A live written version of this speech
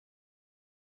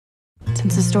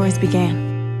Since the stories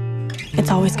began, it's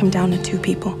always come down to two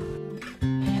people.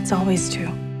 It's always two.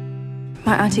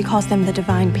 My auntie calls them the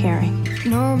divine pairing.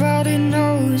 Nobody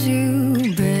knows you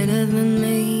better than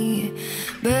me,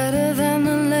 better than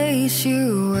the lace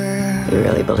you wear. You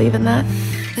really believe in that?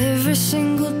 Every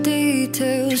single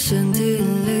detail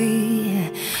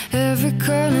scintillate, every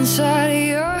curl inside of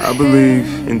your I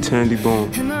believe in Tandy Bone.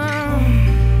 and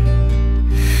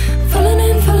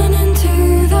I'm falling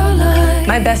into the light.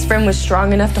 My best friend was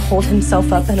strong enough to hold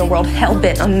himself up in a world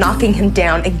hell-bent on knocking him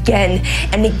down again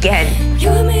and again. You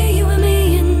and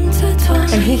me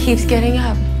intertwined. And he keeps getting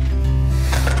up.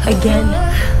 Again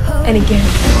and again.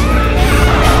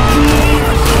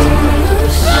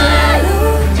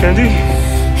 Tandy?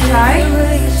 Hi?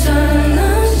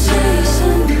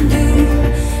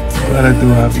 Glad I do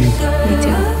have you. Me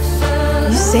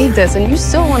too. You saved us and you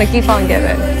still want to keep on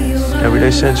giving. Every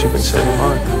day since, you've been saving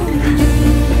mine.